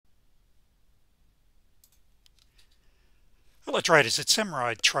Hello traders, it's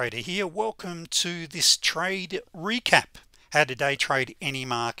Samurai Trader here. Welcome to this trade recap, how to day trade any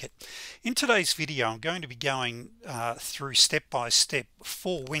market. In today's video I'm going to be going through step by step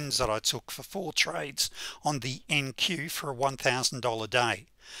 4 wins that I took for 4 trades on the NQ for a $1,000 day.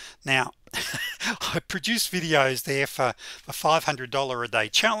 Now I produce videos there for a $500 a day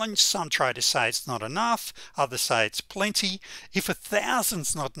challenge. Some traders say it's not enough, others say it's plenty. If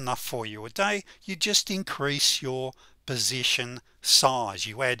 1,000's not enough for you a day, you just increase your position size,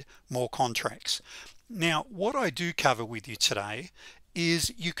 you add more contracts. Now what I do cover with you today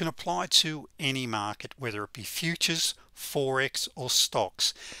is you can apply to any market, whether it be futures, forex, or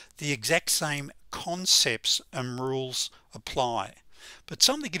stocks. The exact same concepts and rules apply. But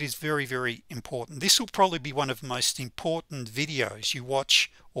something that is very important, this will probably be one of the most important videos you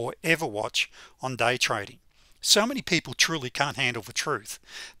watch or ever watch on day trading. So many people truly can't handle the truth.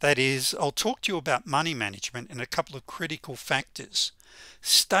 That is, I'll talk to you about money management and a couple of critical factors.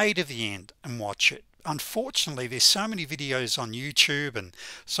 Stay to the end and watch it. Unfortunately, there's so many videos on YouTube and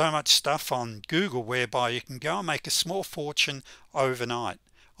so much stuff on Google whereby you can go and make a small fortune overnight.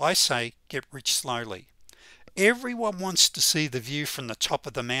 I say get rich slowly. Everyone wants to see the view from the top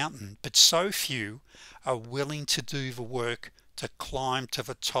of the mountain, but so few are willing to do the work to climb to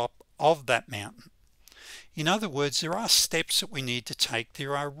the top of that mountain. In other words, there are steps that we need to take.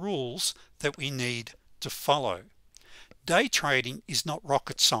 There are rules that we need to follow. Day trading is not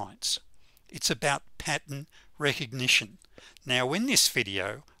rocket science. It's about pattern recognition. Now in this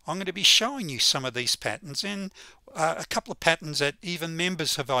video I'm going to be showing you some of these patterns and a couple of patterns that even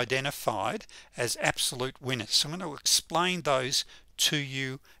members have identified as absolute winners. So I'm going to explain those to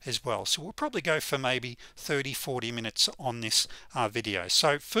you as well. So we'll probably go for maybe 30-40 minutes on this video.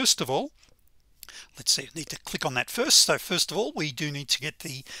 So first of all, let's see, I need to click on that first. So first of all, we do need to get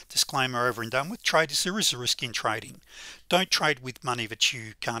the disclaimer over and done with. Traders, there is a risk in trading. Don't trade with money that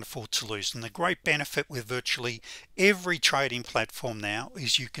you can't afford to lose. And the great benefit with virtually every trading platform now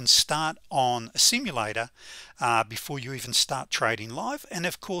is you can start on a simulator before you even start trading live. And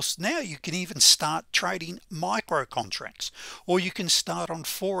of course now you can even start trading micro contracts, or you can start on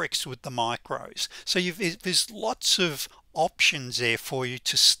forex with the micros. So there's lots of options there for you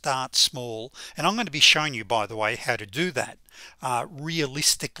to start small, and I'm going to be showing you, by the way, how to do that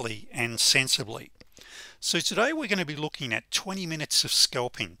realistically and sensibly. So today we're going to be looking at 20 minutes of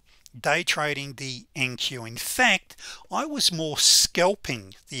scalping, day trading the NQ. In fact, I was more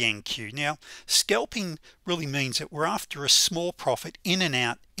scalping the NQ. Now scalping really means that we're after a small profit in and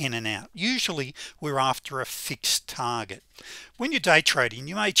out, in and out. Usually we're after a fixed target. When you're day trading,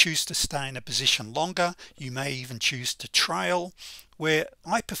 you may choose to stay in a position longer, you may even choose to trail, where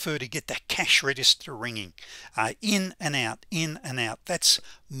I prefer to get that cash register ringing, in and out, in and out. That's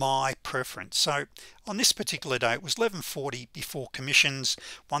my preference. So on this particular day it was 1140 before commissions,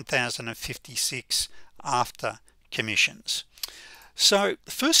 1056 after commissions. So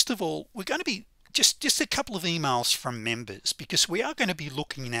first of all, we're going to be just a couple of emails from members, because we are going to be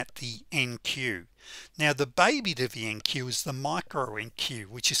looking at the NQ. Now the baby to the NQ is the micro NQ,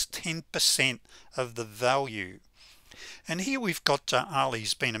 which is 10% of the value. And here we've got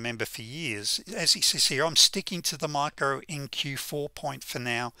Ali's been a member for years. As he says here, I'm sticking to the micro NQ 4 for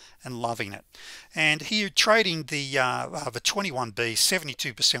now and loving it. And here trading the 21B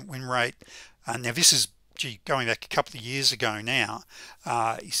 72% win rate. Now this is going back a couple of years ago now.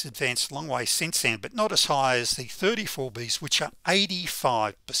 He's advanced a long way since then, but not as high as the 34Bs, which are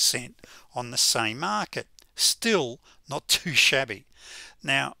 85% on the same market. Still not too shabby.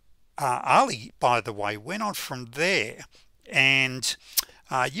 Now Ali, by the way, went on from there, and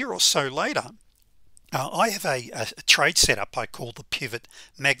a year or so later I have a trade setup I call the pivot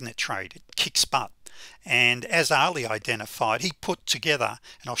magnet trade. It kicks butt, and as Ali identified, he put together,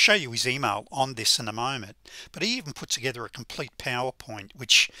 and I'll show you his email on this in a moment, but he even put together a complete PowerPoint,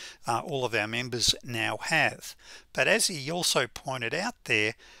 which all of our members now have. But as he also pointed out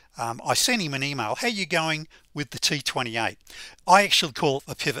there, I sent him an email, how you going with the T28? I actually call it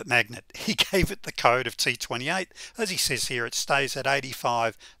the pivot magnet. He gave it the code of T28. As he says here, it stays at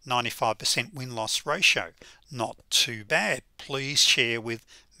 85-95% win-loss ratio. Not too bad. Please share with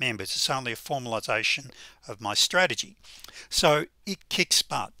members. It's only a formalization of my strategy. So it kicks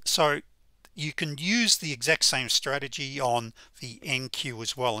butt. So you can use the exact same strategy on the NQ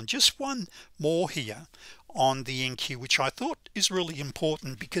as well. And just one more here on the NQ, which I thought is really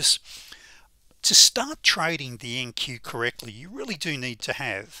important, because to start trading the NQ correctly, you really do need to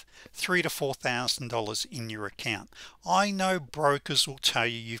have $3,000 to $4,000 in your account. I know brokers will tell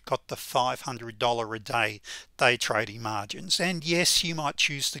you you've got the $500 a day trading margins, and yes, you might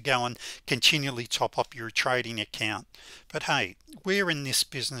choose to go and continually top up your trading account, but hey, we're in this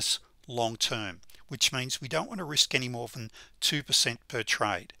business long term, which means we don't want to risk any more than 2% per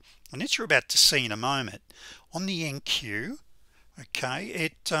trade. And as you're about to see in a moment on the NQ,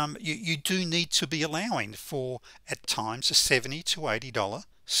 okay, you do need to be allowing for at times a $70 to $80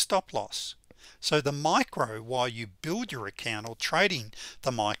 stop loss. So the micro, while you build your account or trading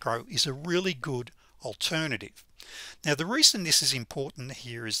the micro, is a really good alternative. Now the reason this is important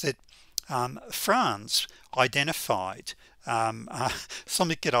here is that Franz identified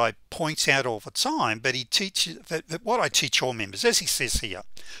something that I point out all the time, but he teaches that what I teach all members, as he says here.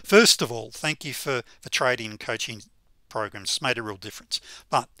 First of all, thank you for trading and coaching programs. It's made a real difference,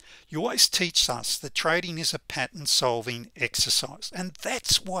 but you always teach us that trading is a pattern solving exercise, and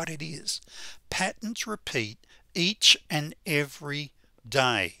that's what it is. Patterns repeat each and every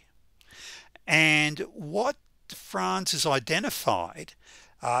day, and what Franz has identified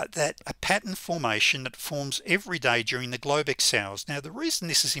that a pattern formation that forms every day during the Globex hours. Now the reason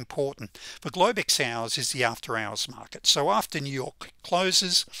this is important for Globex hours is the after hours market. So after New York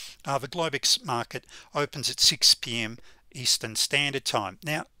closes, the Globex market opens at 6 p.m. Eastern Standard Time.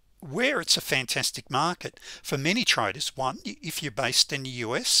 Now where it's a fantastic market for many traders, one, if you're based in the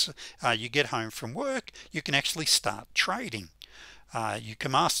US, you get home from work, you can actually start trading. You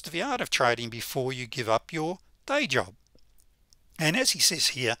can master the art of trading before you give up your day job. And as he says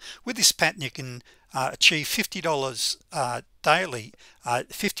here, with this pattern you can achieve $50 daily,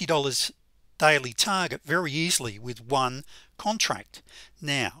 $50 daily target very easily with one contract.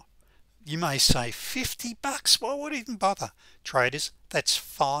 Now you may say 50 bucks, why would I even bother? Traders, that's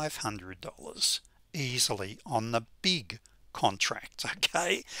 $500 easily on the big contract.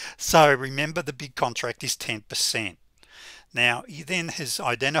 Okay, so remember the big contract is 10%. Now he then has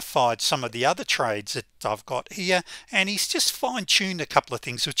identified some of the other trades that I've got here, and he's just fine-tuned a couple of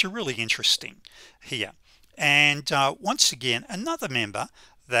things which are really interesting here. And once again, another member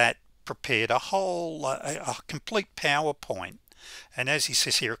that prepared a whole a complete PowerPoint, and as he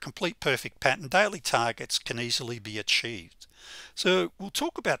says here, a complete perfect pattern. Daily targets can easily be achieved. So we'll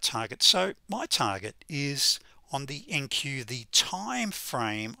talk about targets. So my target is on the NQ. The time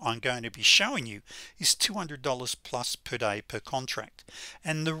frame I'm going to be showing you is $200 plus per day per contract,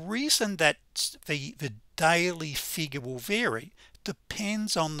 and the reason that the daily figure will vary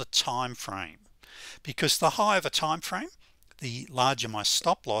depends on the time frame, because the higher the time frame, the larger my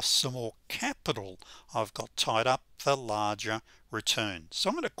stop loss, the more capital I've got tied up, the larger return. So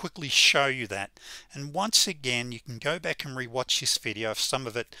I'm going to quickly show you that, and once again you can go back and re-watch this video if some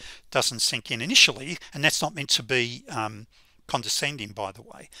of it doesn't sink in initially, and that's not meant to be condescending, by the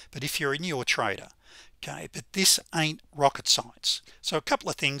way, but if you're a newer trader, okay, but this ain't rocket science. So a couple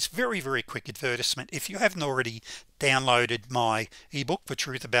of things, very quick advertisement. If you haven't already downloaded my ebook, The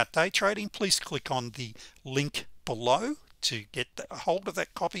Truth About Day Trading, please click on the link below to get a hold of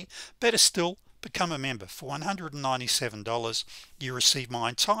that copy. Better still, become a member. For $197 you receive my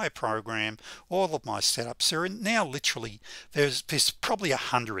entire program, all of my setups. There are now literally there's probably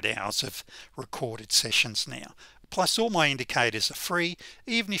 100 hours of recorded sessions now, plus all my indicators are free.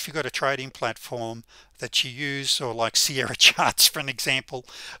 Even if you've got a trading platform that you use, or like Sierra Charts for an example,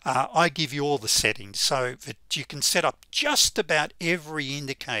 I give you all the settings so that you can set up just about every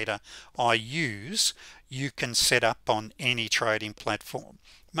indicator I use. You can set up on any trading platform.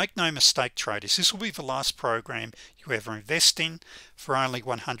 Make no mistake, traders, this will be the last program you ever invest in for only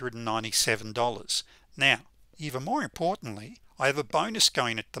 $197. Now, even more importantly, I have a bonus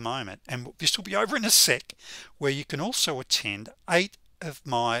going at the moment, and this will be over in a sec, where you can also attend 8 of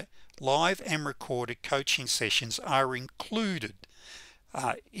my live and recorded coaching sessions are included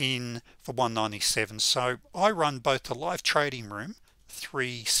in the $197. So I run both a live trading room,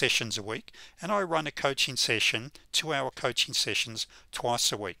 3 sessions a week, and I run a coaching session, 2-hour coaching sessions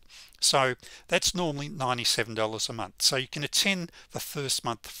twice a week. So that's normally $97 a month. So you can attend the first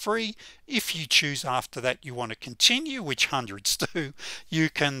month free. If you choose after that you want to continue, which hundreds do, you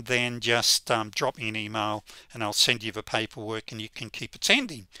can then just drop me an email and I'll send you the paperwork, and you can keep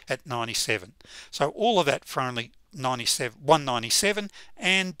attending at $97. So all of that for only $197,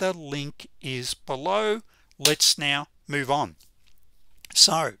 and the link is below. Let's now move on.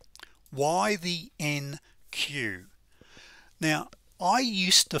 So why the NQ? Now I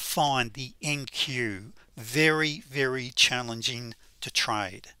used to find the NQ very challenging to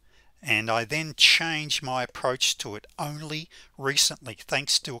trade, and I then changed my approach to it only recently,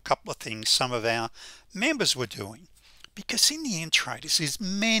 thanks to a couple of things some of our members were doing. Because in the end, traders, there's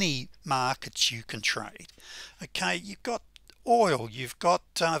many markets you can trade. Okay, you've got oil, you've got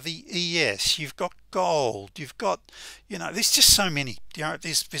the ES, you've got gold, you've got, there's just so many.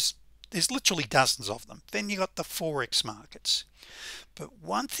 There's literally dozens of them. Then you got the Forex markets. But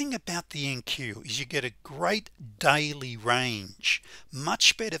one thing about the NQ is you get a great daily range,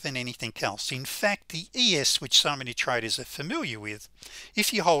 much better than anything else. In fact, the ES, which so many traders are familiar with,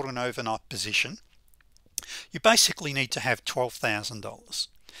 if you hold an overnight position, you basically need to have $12,000.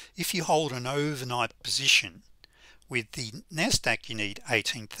 If you hold an overnight position with the NASDAQ, you need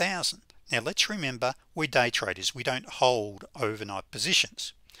 18,000. Now let's remember, we're day traders, we don't hold overnight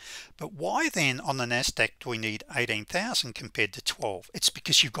positions. But why then on the NASDAQ do we need 18,000 compared to 12? It's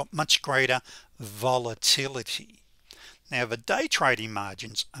because you've got much greater volatility. Now the day trading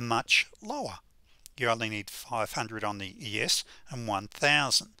margins are much lower. You only need 500 on the ES and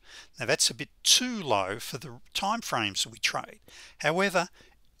 1,000. Now that's a bit too low for the time frames that we trade. However,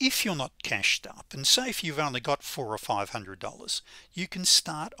 if you're not cashed up, and say if you've only got $400 or $500, you can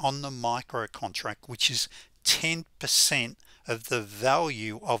start on the micro contract, which is 10% of the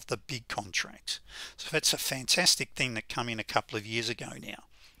value of the big contract. So that's a fantastic thing that came in a couple of years ago now.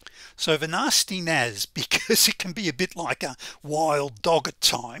 So the nasty NAS, because it can be a bit like a wild dog at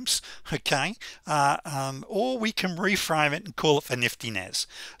times, okay, or we can reframe it and call it the nifty NAS.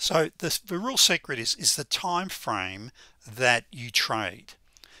 So the real secret is the time frame that you trade,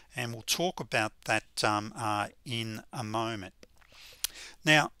 and we'll talk about that in a moment.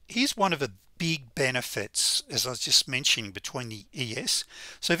 Now here's one of the big benefits, as I was just mentioning, between the ES.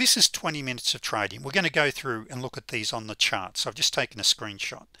 So this is 20 minutes of trading. We're going to go through and look at these on the chart. So I've just taken a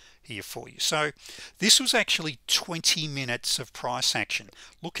screenshot here for you. So this was actually 20 minutes of price action.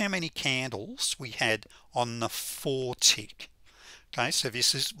 Look how many candles we had on the 4 tick. Okay, so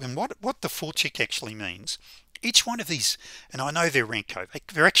this is, and what the 4 tick actually means, each one of these, and I know they're Renko,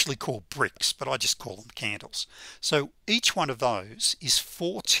 they're actually called bricks, but I just call them candles. So each one of those is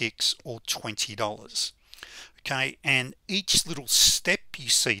 4 ticks or $20. Okay, and each little step you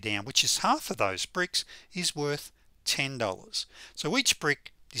see down, which is half of those bricks, is worth $10. So each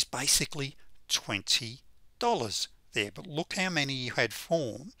brick is basically $20 there. But look how many you had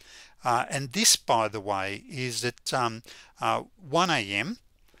form. And this, by the way, is at 1 a.m.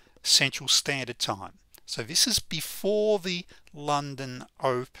 Central Standard Time. So this is before the London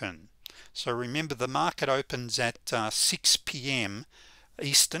Open. So remember, the market opens at 6 p.m.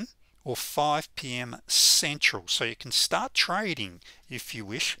 Eastern or 5 p.m. Central. So you can start trading, if you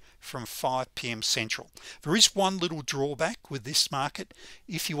wish, from 5 p.m. Central. There is one little drawback with this market.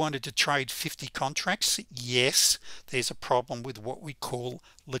 If you wanted to trade 50 contracts, yes, there's a problem with what we call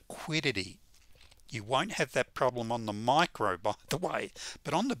liquidity. You won't have that problem on the micro, by the way,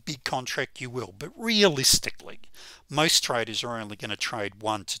 but on the big contract you will. But realistically, most traders are only going to trade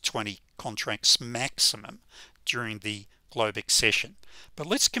 1 to 20 contracts maximum during the Globex session. But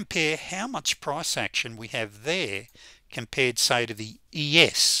let's compare how much price action we have there compared, say, to the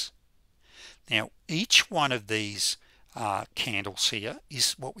ES. Now each one of these candles here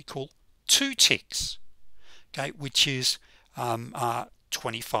is what we call 2 ticks, okay, which is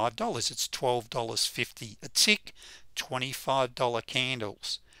 $25. It's $12.50 a tick, $25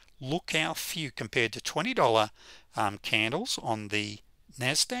 candles. Look how few compared to $20 candles on the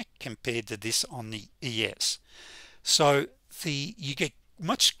NASDAQ compared to this on the ES. So you get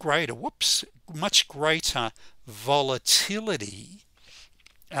much greater volatility,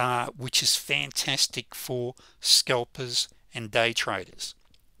 which is fantastic for scalpers and day traders.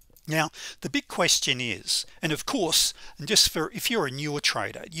 Now the big question is, and of course, and just for if you're a newer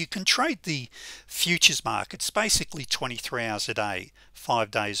trader, you can trade the futures markets basically 23 hours a day,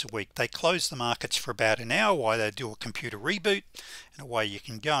 5 days a week. They close the markets for about an hour while they do a computer reboot, and away you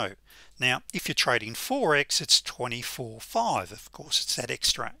can go. Now if you're trading Forex, it's 24/5. Of course, it's that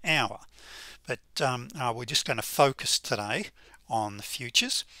extra hour, but we're just going to focus today on the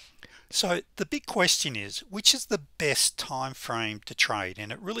futures. So the big question is, which is the best time frame to trade? And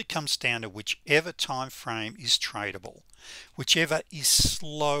it really comes down to whichever time frame is tradable, whichever is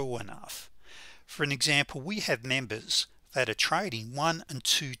slow enough. For an example, we have members that are trading 1 and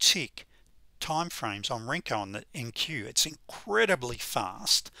 2 tick time frames on Renko on the NQ. It's incredibly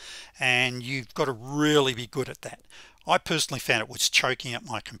fast, and you've got to really be good at that. I personally found it was choking up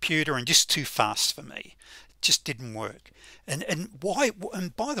my computer and just too fast for me. Just didn't work. And by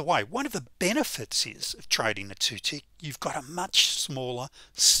the way, one of the benefits is of trading a 2 tick, you've got a much smaller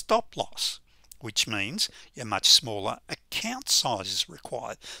stop loss. which means a much smaller account size is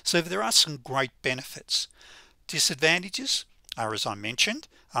required. So there are some great benefits. Disadvantages are, as I mentioned,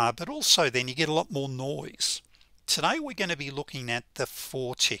 but also then you get a lot more noise. Today we're going to be looking at the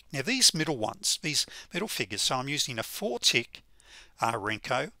 4 tick. Now these middle ones, these middle figures, so I'm using a 4 tick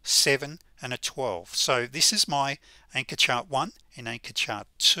Renko, 7 and a 12. So this is my anchor chart 1 and anchor chart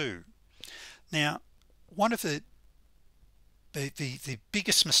 2. Now one of the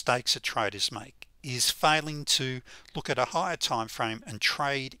biggest mistakes that traders make is failing to look at a higher time frame and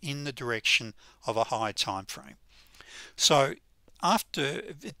trade in the direction of a higher time frame. So after,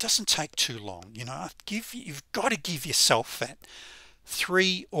 it doesn't take too long, you know, you've got to give yourself that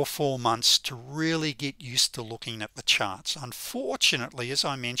 3 or 4 months to really get used to looking at the charts. Unfortunately, as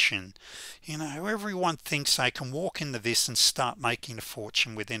I mentioned, you know, everyone thinks they can walk into this and start making a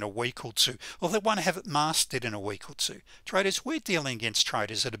fortune within a week or two, or they want to have it mastered in a week or two. Traders, we're dealing against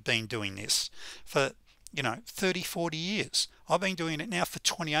traders that have been doing this for, you know, 30-40 years. I've been doing it now for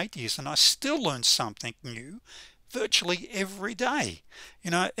 28 years and I still learn something new virtually every day.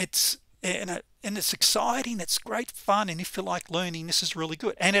 You know, it's exciting, it's great fun, and if you like learning, this is really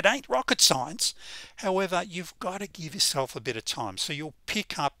good. And it ain't rocket science. However, you've got to give yourself a bit of time, so you'll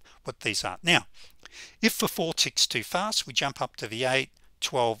pick up what these are. Now if the 4 ticks too fast, we jump up to the 8,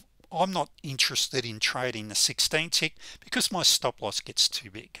 12. I'm not interested in trading the 16 tick because my stop loss gets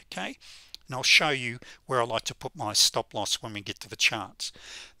too big. Okay, and I'll show you where I like to put my stop loss when we get to the charts.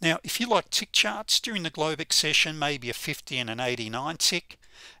 Now if you like tick charts during the Globex session, maybe a 50 and an 89 tick,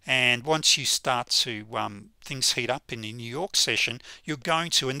 and once you start to things heat up in the New York session, you're going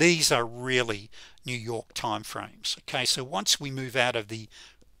to, and these are really New York time frames. Okay, so once we move out of the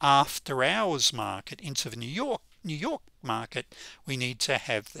after hours market into the New York market, we need to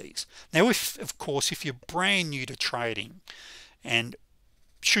have these. Now if, of course, if you're brand new to trading, and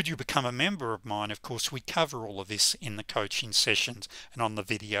should you become a member of mine, of course we cover all of this in the coaching sessions and on the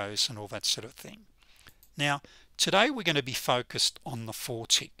videos and all that sort of thing. Now today we're going to be focused on the 4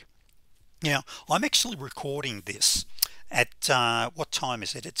 tick. Now I'm actually recording this at what time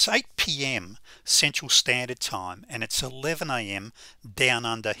is it? It's 8 p.m. Central Standard Time, and it's 11 a.m. down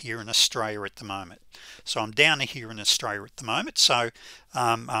under here in Australia at the moment. So I'm down here in Australia at the moment, so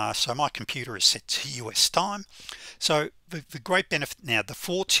so my computer is set to US time. So the great benefit now, the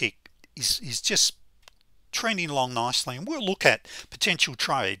 4 tick is just trending along nicely, and we'll look at potential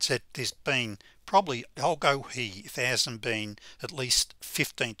trades that there's been probably, I'll go here, if there hasn't been at least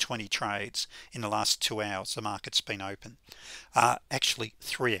 15-20 trades in the last 2 hours the market's been open. Actually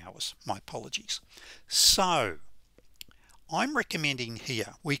 3 hours, my apologies. So I'm recommending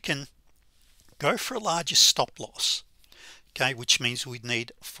here we can go for a larger stop loss, okay, which means we'd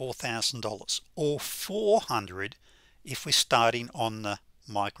need $4,000 or 400 if we're starting on the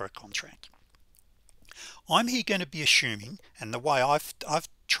micro contract. I'm here going to be assuming, and the way I've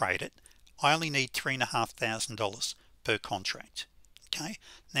traded, I only need $3,500 per contract. Okay,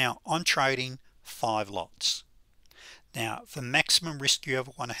 now I'm trading 5 lots. Now the maximum risk you ever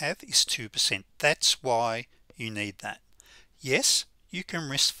want to have is 2%. That's why you need that. Yes, you can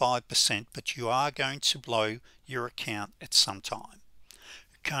risk 5%, but you are going to blow your account at some time.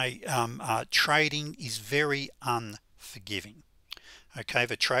 Okay, trading is very unforgiving. Okay,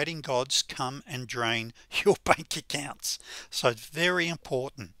 the trading gods come and drain your bank accounts, so it's very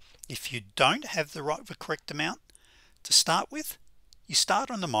important. If you don't have the correct amount to start with, you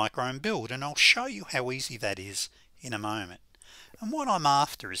start on the micro and build, and I'll show you how easy that is in a moment. And what I'm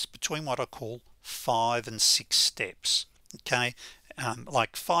after is between what I call 5 and 6 steps. Okay,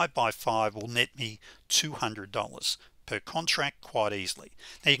 like 5 by 5 will net me $200 per contract quite easily.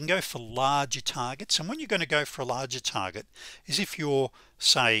 Now you can go for larger targets, and when you're going to go for a larger target is if you're,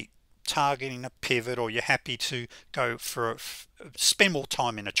 say, targeting a pivot, or you're happy to go for spend more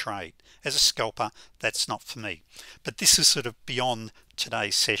time in a trade. As a scalper, that's not for me, but this is sort of beyond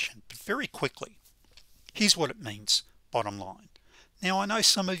today's session. But very quickly, here's what it means, bottom line. Now I know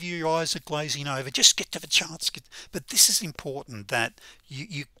some of your eyes are glazing over, just get to the charts, but this is important that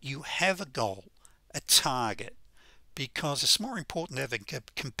you have a goal, a target, because it's more important to have a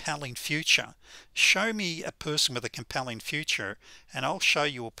compelling future. Show me a person with a compelling future, and I'll show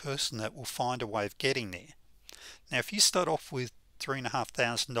you a person that will find a way of getting there. Now if you start off with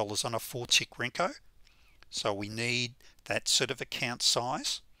 $3,500 on a 4 tick Renko, so we need that sort of account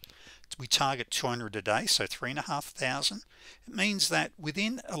size. We target 200 a day, so 3,500. It means that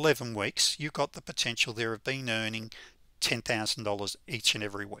within 11 weeks you've got the potential there of being earning $10,000 each and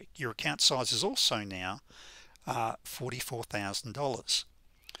every week. Your account size is also now $44,000.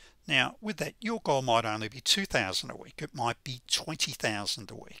 Now with that, your goal might only be $2,000 a week. It might be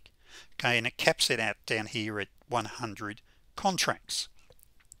 $20,000 a week. okay, and it caps it out down here at 100 contracts.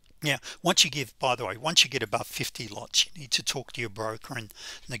 Now, once you give, by the way, once you get above 50 lots, you need to talk to your broker and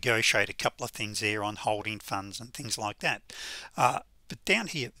negotiate a couple of things there on holding funds and things like that. But down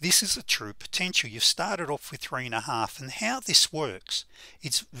here, this is a true potential. You've started off with 3.5, and how this works,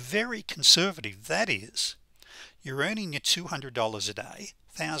 it's very conservative. That is, you're earning your $200 a day,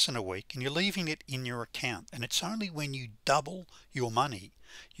 1,000 a week, and you're leaving it in your account. And it's only when you double your money,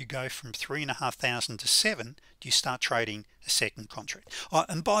 you go from 3,500 to 7, do you start trading a second contract.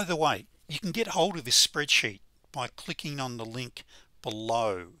 And by the way, you can get hold of this spreadsheet by clicking on the link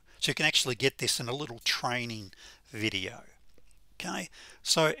below, so you can actually get this in a little training video. Okay,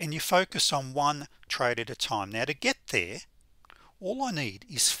 so, and you focus on one trade at a time. Now, to get there, all I need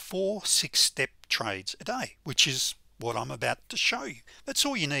is 4 6-step trades a day, which is what I'm about to show you. That's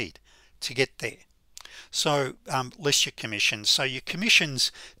all you need to get there. So less your commissions. So your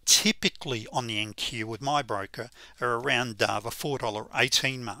commissions typically on the NQ with my broker are around the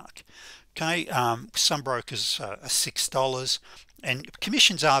 $4.18 mark. Okay, some brokers are $6, and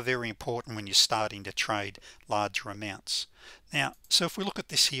commissions are very important when you're starting to trade larger amounts. Now, so if we look at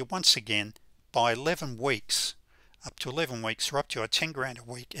this here, once again, by 11 weeks, up to 11 weeks, we're up to 10 grand a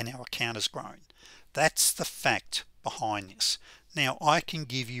week, and our account has grown. That's the fact behind this. Now, I can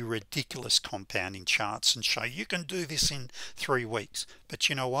give you ridiculous compounding charts and show you can do this in 3 weeks, but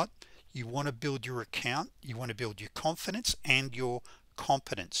you know what? You want to build your account, you want to build your confidence and your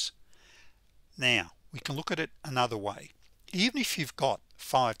competence. Now, we can look at it another way. Even if you've got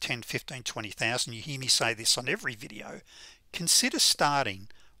 5, 10, 15, 20,000, you hear me say this on every video, consider starting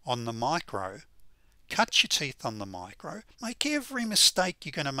on the micro. Cut your teeth on the micro, make every mistake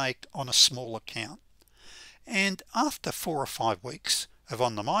you're going to make on a small account, and after 4 or 5 weeks of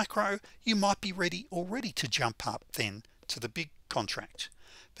on the micro, you might be ready already to jump up then to the big contract.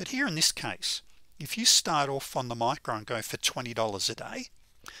 But here in this case, if you start off on the micro and go for $20 a day,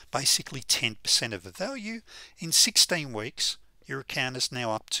 basically 10% of the value, in 16 weeks your account is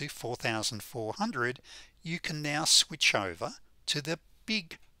now up to 4,400. You can now switch over to the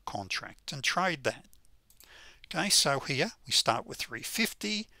big contract and trade that. Okay, so here we start with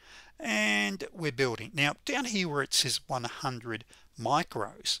 350 and we're building. Now down here where it says 100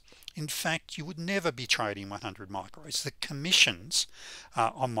 micros, in fact you would never be trading 100 micros. The commissions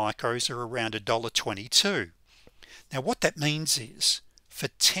on micros are around $1.22. Now what that means is for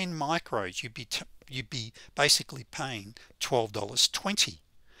 10 micros you'd be basically paying $12.20,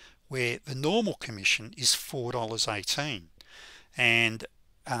 where the normal commission is $4.18. And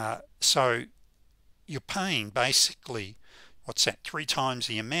so you're paying basically, what's that, 3 times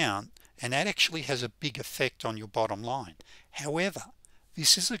the amount, and that actually has a big effect on your bottom line. However,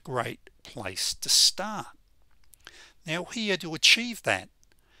 this is a great place to start. Now here, to achieve that,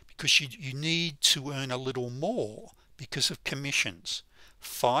 because you need to earn a little more because of commissions,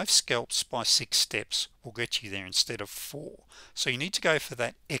 5 scalps by 6 steps will get you there instead of 4. So you need to go for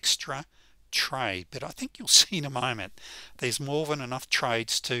that extra trade, but I think you'll see in a moment there's more than enough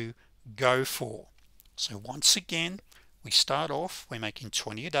trades to go for. So once again, we start off, we're making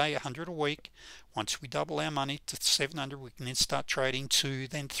 20 a day, 100 a week. Once we double our money to 700, we can then start trading 2,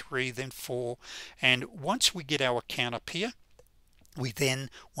 then 3, then 4. And once we get our account up here, we then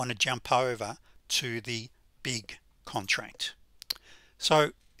want to jump over to the big contract.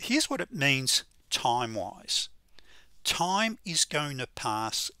 So here's what it means time-wise. Time is going to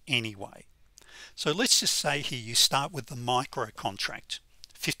pass anyway. So let's just say here you start with the micro contract,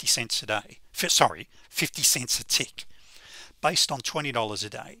 50 cents a day, 50 cents a tick, based on $20 a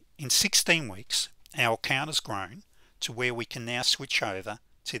day. In 16 weeks our account has grown to where we can now switch over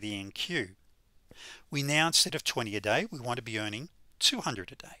to the NQ. We now, instead of 20 a day, we want to be earning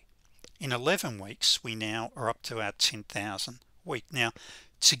 200 a day. In 11 weeks we now are up to our 10,000 a week. Now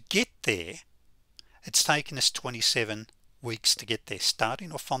to get there, it's taken us 27 weeks to get there,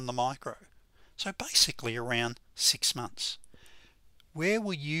 starting off on the micro. So basically around 6 months. Where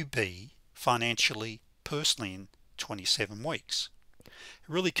will you be financially, personally, in 27 weeks? It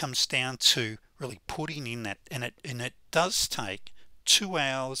really comes down to really putting in that, and it does take 2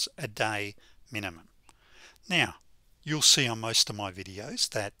 hours a day minimum. Now you'll see on most of my videos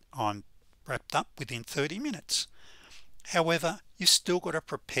that I'm wrapped up within 30 minutes. However, you've still got to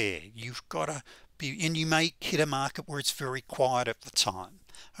prepare. You've got to be, and you may hit a market where it's very quiet at the time.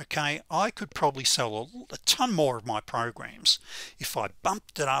 Okay, I could probably sell a ton more of my programs if I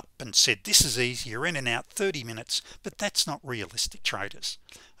bumped it up and said this is easier, in and out 30 minutes, but that's not realistic, traders.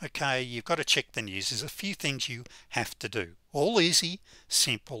 Okay, you've got to check the news. There's a few things you have to do. All easy,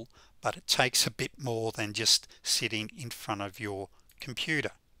 simple, but it takes a bit more than just sitting in front of your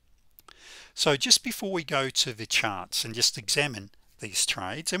computer. So just before we go to the charts and just examine these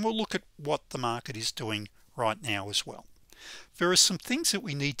trades, and we'll look at what the market is doing right now as well, there are some things that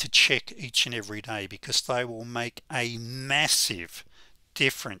we need to check each and every day because they will make a massive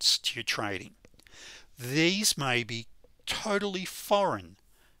difference to your trading. These may be totally foreign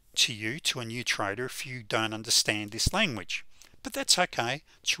to you, to a new trader, if you don't understand this language, but that's okay.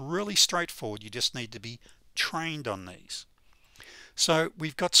 It's really straightforward. You just need to be trained on these. So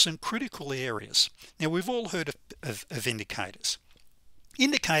we've got some critical areas. Now we've all heard of indicators.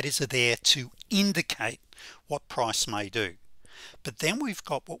 Indicators are there to indicate what price may do, but then we've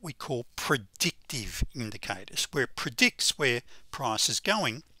got what we call predictive indicators, where it predicts where price is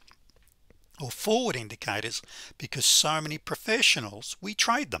going, or forward indicators, because so many professionals, we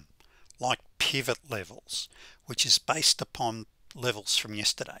trade them, like pivot levels, which is based upon levels from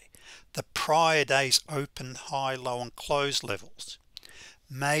yesterday, the prior day's open, high, low and close levels,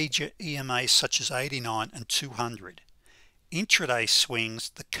 major EMAs such as 89 and 200, intraday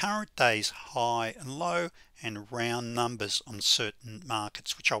swings, the current day's high and low, and round numbers on certain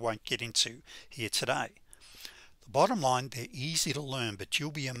markets, which I won't get into here today. The bottom line, they're easy to learn, but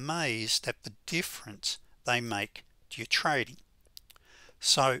you'll be amazed at the difference they make to your trading.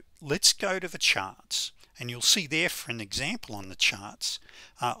 So let's go to the charts, and you'll see there, for an example on the charts,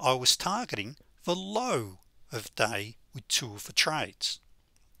 I was targeting the low of day with two of the trades.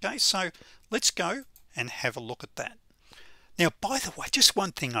 Okay, so let's go and have a look at that. Now, by the way, just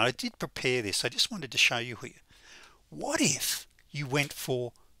one thing, I did prepare this. I just wanted to show you here. What if you went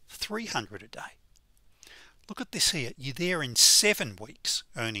for 300 a day? Look at this here. You're there in 7 weeks,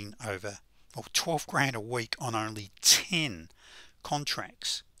 earning over 12 grand a week on only 10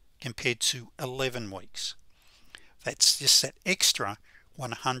 contracts compared to 11 weeks. That's just that extra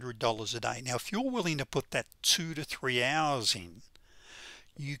 $100 a day. Now, if you're willing to put that 2 to 3 hours in,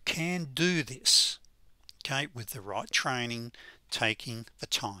 you can do this, okay, with the right training, taking the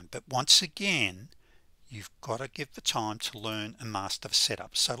time. But once again, you've got to give the time to learn and master the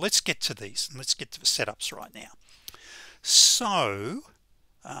setup. So let's get to these, and let's get to the setups right now. So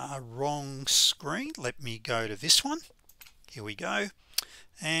wrong screen, let me go to this one. Here we go,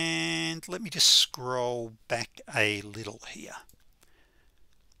 and let me just scroll back a little here.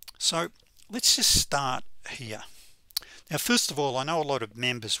 So let's just start here. Now, first of all, I know a lot of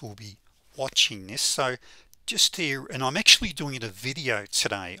members will be watching this, so just here, and I'm actually doing a video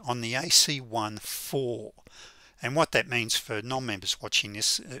today on the AC14, and what that means for non-members watching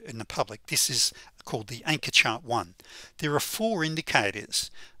this in the public, this is called the anchor chart 1. There are 4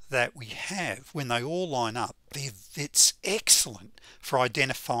 indicators that we have. When they all line up, it's excellent for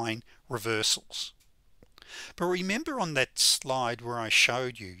identifying reversals. But remember on that slide where I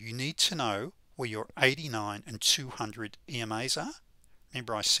showed you, you need to know where your 89 and 200 EMAs are.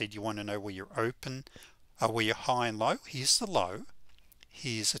 Remember I said you want to know where you're open, where you're high and low. Here's the low,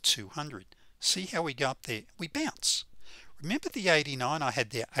 here's a 200. See how we go up there? We bounce. Remember the 89 I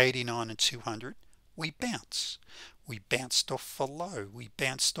had there, 89 and 200? We bounce. We bounced off the low, we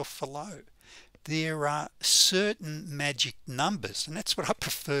bounced off the low. There are certain magic numbers, and that's what I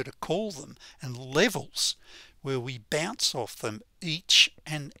prefer to call them, and levels, where we bounce off them each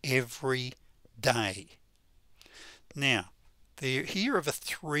and every day. Now, here are the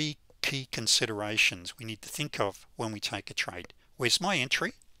 3 key considerations we need to think of when we take a trade. Where's my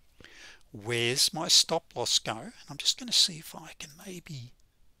entry? Where's my stop loss go? And I'm just going to see if I can maybe,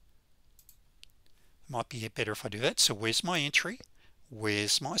 might be better if I do that. So where's my entry?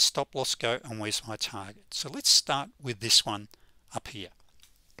 Where's my stop loss go? And where's my target? So let's start with this one up here.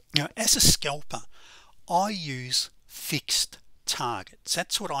 Now, as a scalper, I use fixed targets.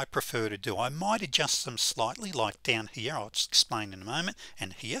 That's what I prefer to do. I might adjust them slightly, like down here, I'll just explain in a moment,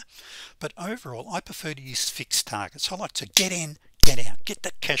 and here, but overall I prefer to use fixed targets. I like to get in, get out, get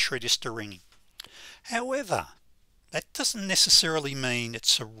that cash register ringing. However, that doesn't necessarily mean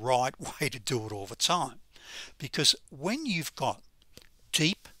it's the right way to do it all the time, because when you've got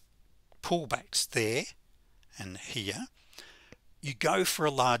deep pullbacks there and here, you go for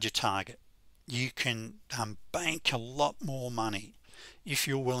a larger target. You can bank a lot more money if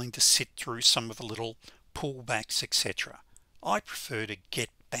you're willing to sit through some of the little pullbacks, etc. I prefer to get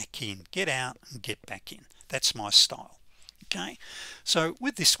back in, get out and get back in. That's my style. Okay, so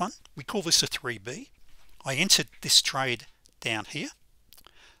with this one, we call this a 3B. I entered this trade down here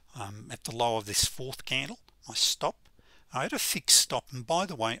at the low of this 4th candle. My stop, I had a fixed stop, and by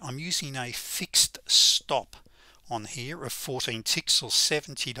the way, I'm using a fixed stop on here of 14 ticks or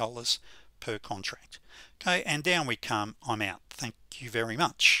 $70 per contract. Okay, and down we come. I'm out. Thank you very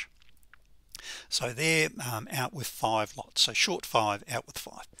much. So they're out with 5 lots, so short 5, out with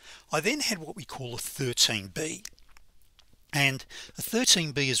 5. I then had what we call a 13B, and a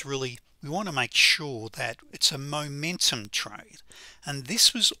 13B is really, we want to make sure that it's a momentum trade, and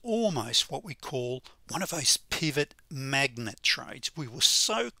this was almost what we call one of those pivot magnet trades. We were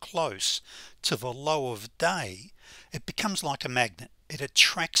so close to the low of day, it becomes like a magnet. It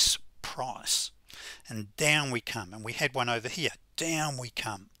attracts price, and down we come, and we had one over here, down we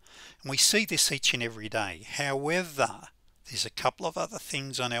come, and we see this each and every day. However, there's a couple of other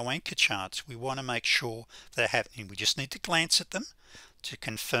things on our anchor charts we want to make sure they're happening. We just need to glance at them to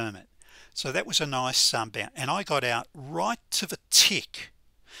confirm it. So that was a nice bounce, and I got out right to the tick.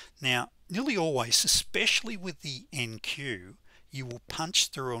 Now nearly always, especially with the NQ, you will punch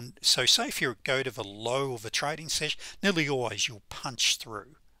through on, so say if you go to the low of a trading session, nearly always you'll punch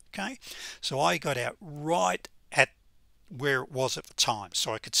through. Okay, so I got out right at where it was at the time,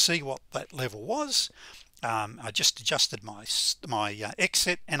 so I could see what that level was. I just adjusted my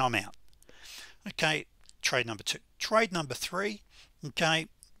exit, and I'm out. Okay, trade number 2. Trade number 3. Okay,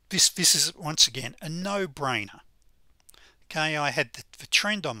 this is once again a no-brainer. Okay, I had the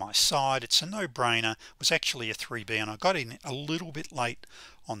trend on my side. It's a no-brainer. It was actually a 3B, and I got in a little bit late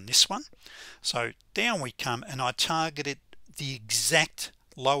on this one. So down we come, and I targeted the exact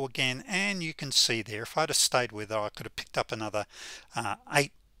low again, and you can see there, if I'd have stayed with her, I could have picked up another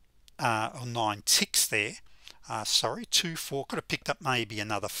 8 or 9 ticks there. Sorry, 2, 4, could have picked up maybe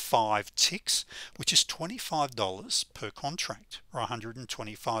another 5 ticks, which is $25 per contract, or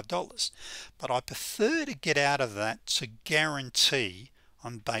 $125. But I prefer to get out of that to guarantee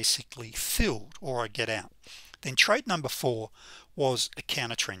I'm basically filled, or I get out. Then trade number 4 was a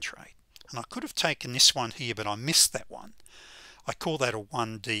counter trend trade, and I could have taken this one here, but I missed that one. I call that a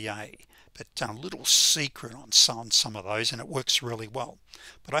 1DA, but a little secret on some of those, and it works really well.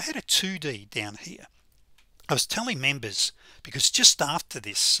 But I had a 2D down here. I was telling members, because just after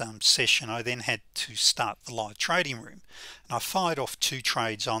this session I then had to start the live trading room, and I fired off 2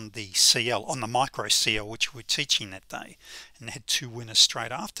 trades on the CL, on the micro CL, which we were teaching that day, and had 2 winners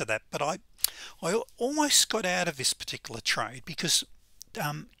straight after that. But I almost got out of this particular trade, because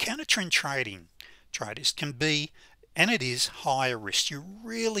counter trend trading traders can be, and it is, higher risk. You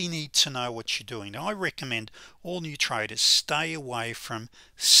really need to know what you're doing. I recommend all new traders stay away from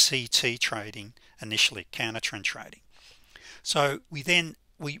CT trading initially, counter trend trading. So we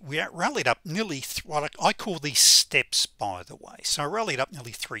rallied up nearly what I call these steps, by the way. So I rallied up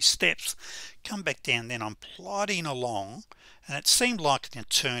nearly 3 steps, come back down, then I'm plodding along, and it seemed like an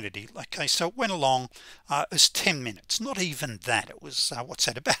eternity. Okay, so it went along, it was 10 minutes, not even that. It was what's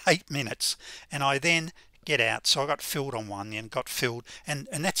that, about 8 minutes, and I then get out. So I got filled on one, and got filled, and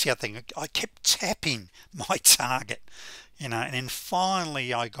that's the other thing, I kept tapping my target, you know, and then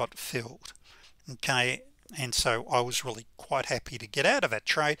finally I got filled. Okay, and so I was really quite happy to get out of that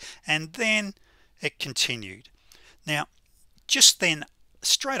trade, and then it continued. Now just then,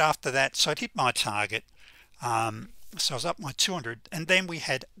 straight after that, so I'd hit my target, so I was up my 200, and then we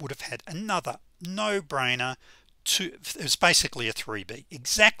would have had another no-brainer. It was basically a 3B,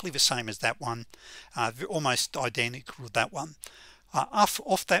 exactly the same as that one, almost identical with that one.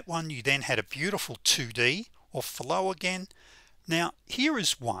 Off that one you then had a beautiful 2D off the low again. Now here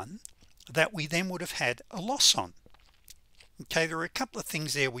is one that we then would have had a loss on. Okay, there are a couple of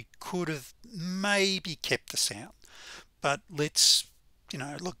things there we could have maybe kept this out, but let's, you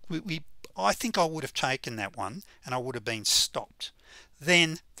know, look, I think I would have taken that one, and I would have been stopped.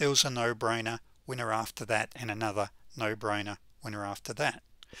 Then there was a no-brainer winner after that, and another no-brainer winner after that.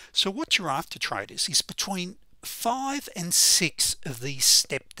 So what you're after, traders, is between 5 and 6 of these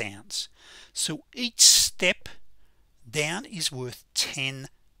step downs. So each step down is worth $10.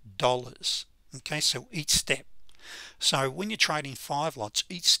 Okay, so each step, so when you're trading 5 lots,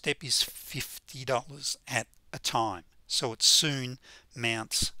 each step is $50 at a time, so it soon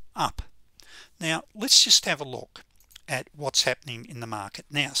mounts up. Now let's just have a look at what's happening in the market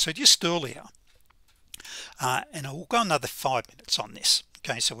now. So just earlier, and I will go another 5 minutes on this.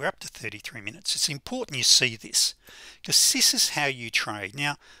 Okay, so we're up to 33 minutes. It's important you see this, because this is how you trade.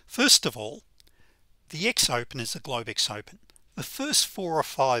 Now first of all, the X open is the Globex open. The first 4 or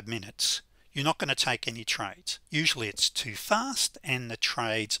 5 minutes you're not going to take any trades. Usually it's too fast, and the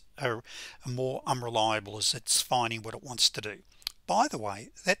trades are more unreliable as it's finding what it wants to do. By the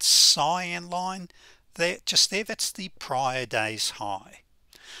way, that cyan line there, just there, that's the prior day's high.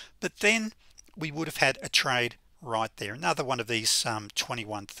 But then we would have had a trade right there, another one of these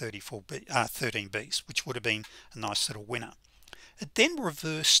 13Bs, which would have been a nice little winner. It then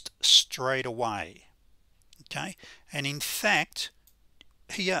reversed straight away. Okay, and in fact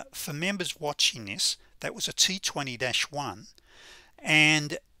here for members watching this, that was a T20-1,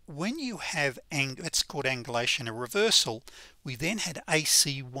 and when you have it's called angulation, a reversal, we then had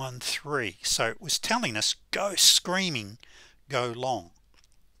AC13, so it was telling us go screaming, go long.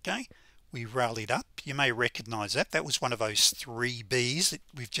 Okay, we rallied up. You may recognize that. That was one of those 3 B's that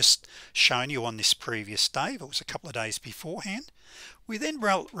we've just shown you on this previous day. It was a couple of days beforehand. We then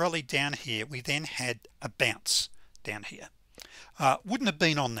rallied down here. We then had a bounce down here. Wouldn't have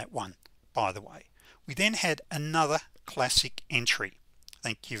been on that one, by the way. We then had another classic entry.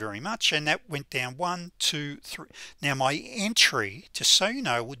 Thank you very much. And that went down 1, 2, 3. Now my entry, just so you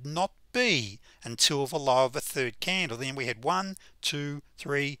know, would not be until the low of a 3rd candle. Then we had 1, 2,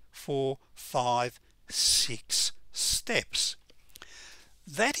 3, 4, 5, 6 steps.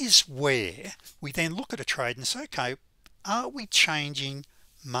 That is where we then look at a trade and say, okay, are we changing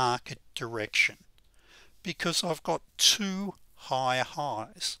market direction? Because I've got 2 higher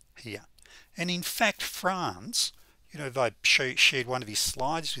highs here, and in fact France, you know, I shared one of his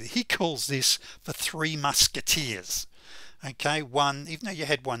slides with you. He calls this the 3 musketeers. Okay, one, even though you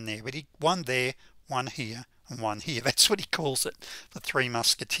had one there, but one there, one here, and one here. That's what he calls it, the 3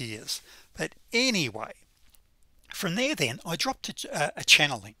 musketeers. But anyway, from there then I dropped a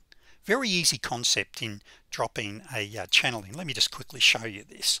channeling. Very easy concept in dropping a channeling. Let me just quickly show you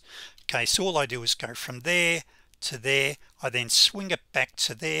this. Okay, so all I do is go from there to there. I then swing it back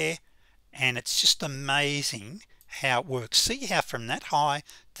to there, and it's just amazing how it works. See how from that high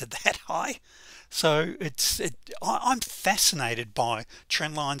to that high? So I'm fascinated by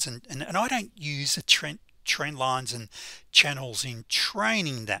trend lines, and I don't use the trend lines and channels in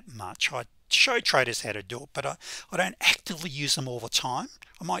training that much. I show traders how to do it, but I don't actively use them all the time.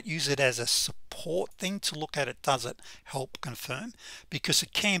 I might use it as a support thing to look at it. Does it help confirm? Because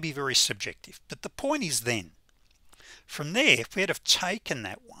it can be very subjective. But the point is then, from there, if we had have taken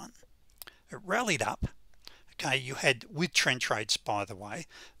that one, it rallied up. Okay, you had with trend trades, by the way,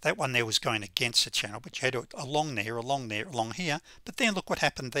 that one there was going against the channel, but you had it along there, along there, along here. But then look what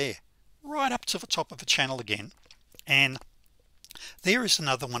happened there, right up to the top of the channel again. And there is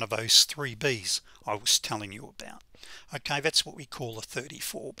another one of those 3 B's I was telling you about. Okay, that's what we call a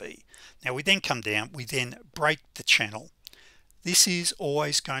 34B. Now we then come down, we then break the channel. This is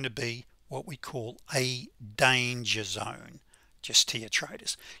always going to be what we call a danger zone. Just here,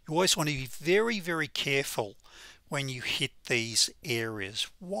 traders, you always want to be very, very careful when you hit these areas.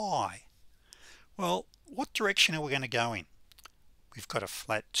 Why? Well, what direction are we going to go in? We've got a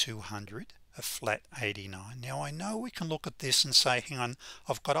flat 200, a flat 89. Now I know we can look at this and say, hang on,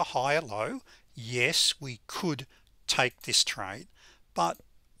 I've got a higher low. Yes, we could take this trade, but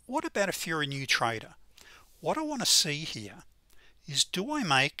what about if you're a new trader? What I want to see here is, do I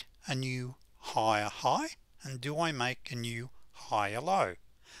make a new higher high, and do I make a new higher low?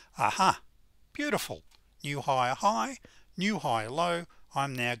 Aha, beautiful. New higher high, new higher low.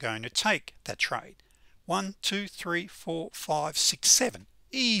 I'm now going to take that trade. 1, 2, 3, 4, 5, 6, 7.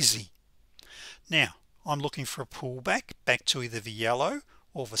 Easy. Now I'm looking for a pullback back to either the yellow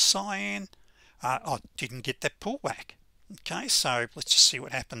or the cyan. I didn't get that pullback. Okay, so let's just see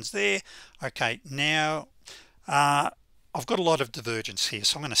what happens there. Okay, now I've got a lot of divergence here,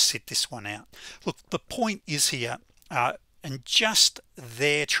 so I'm going to set this one out. Look, the point is here, and just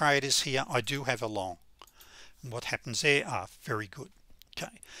there, traders, here I do have a long. And what happens there? Very good.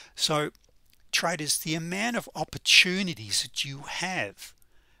 Okay, so traders, the amount of opportunities that you have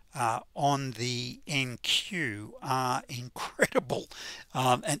on the NQ are incredible,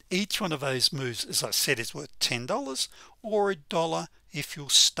 and each one of those moves, as I said, is worth $10 or $1 if you're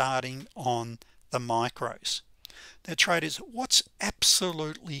starting on the micros. Now traders, what's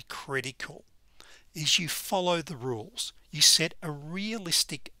absolutely critical is you follow the rules. You set a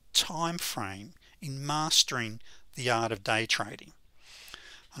realistic time frame in mastering the art of day trading.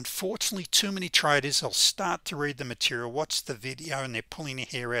 Unfortunately, too many traders, they'll start to read the material, watch the video, and they're pulling their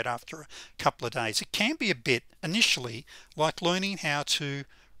hair out after a couple of days. It can be a bit initially like learning how to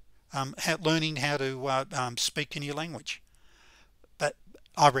speak a new language, but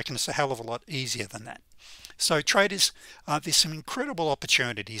I reckon it's a hell of a lot easier than that. So traders, there's some incredible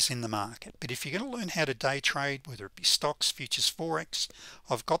opportunities in the market, but if you're going to learn how to day trade, whether it be stocks, futures, forex,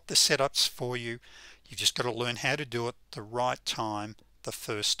 I've got the setups for you. You've just got to learn how to do it the right time, the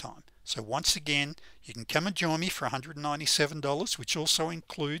first time. So once again, you can come and join me for $197, which also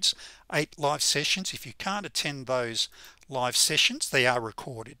includes 8 live sessions. If you can't attend those live sessions, they are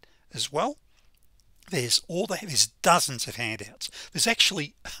recorded as well. There's dozens of handouts. There's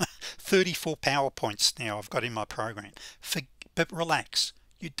actually 34 PowerPoints now I've got in my program. But relax,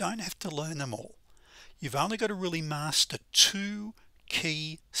 you don't have to learn them all. You've only got to really master 2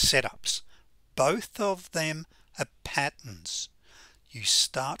 key setups. Both of them are patterns. You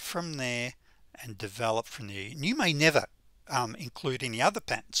start from there and develop from there, and you may never include any other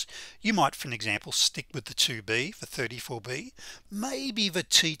patterns. You might, for an example, stick with the 2B for 34B, maybe the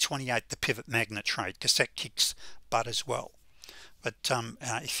T28, the pivot magnet trade, because that kicks butt as well. But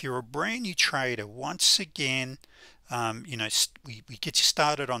if you're a brand new trader, once again, you know, we get you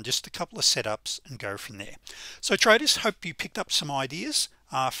started on just a couple of setups and go from there. So traders, hope you picked up some ideas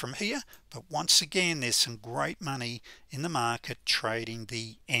from here. But once again, there's some great money in the market trading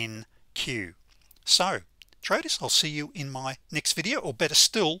the NQ. So traders, I'll see you in my next video, or better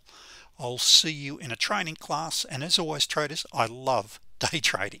still, I'll see you in a training class. And as always, traders, I love day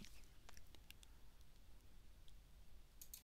trading.